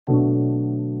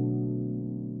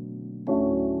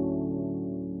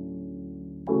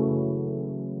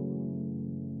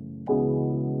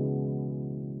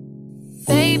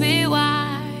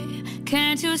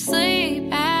Can't you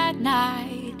sleep at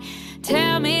night?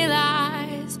 Tell me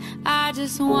lies, I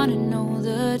just wanna know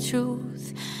the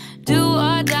truth. Do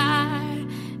or die,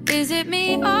 is it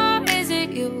me or is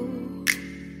it you?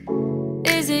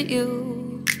 Is it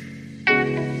you?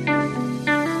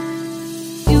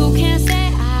 You can't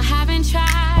say I haven't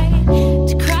tried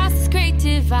to cross this great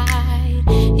divide.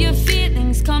 Your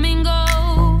feelings come and go,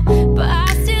 but I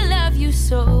still love you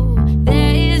so.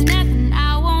 There is nothing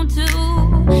I won't do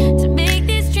to make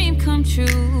this dream come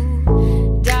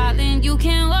true. Darling, you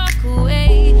can walk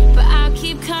away, but I'll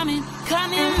keep coming,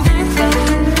 coming back to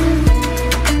you.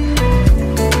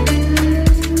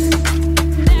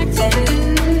 Back to you.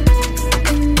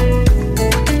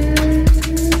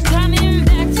 Coming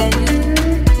back to you.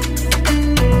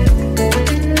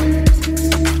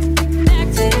 Back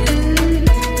to you.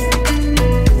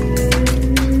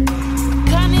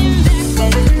 Coming back to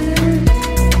you.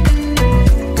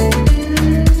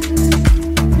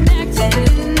 Back to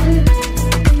you.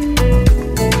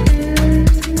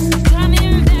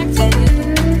 Coming back to you.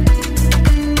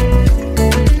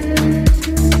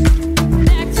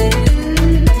 Back to you.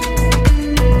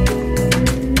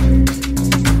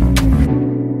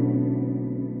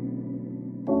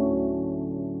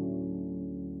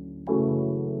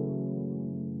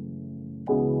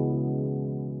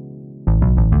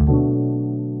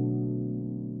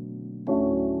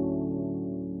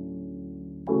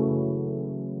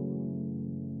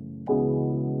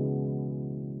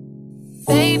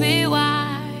 Baby,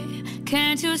 why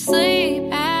can't you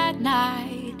sleep at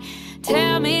night?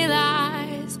 Tell me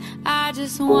lies, I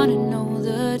just wanna know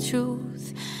the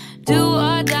truth. Do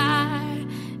or die,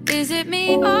 is it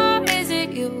me or is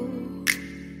it you?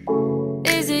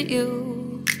 Is it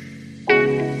you?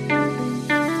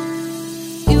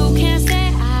 You can't say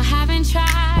I haven't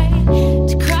tried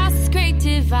to cross this great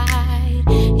divide.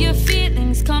 Your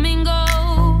feelings come and go,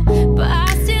 but I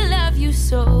still love you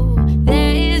so.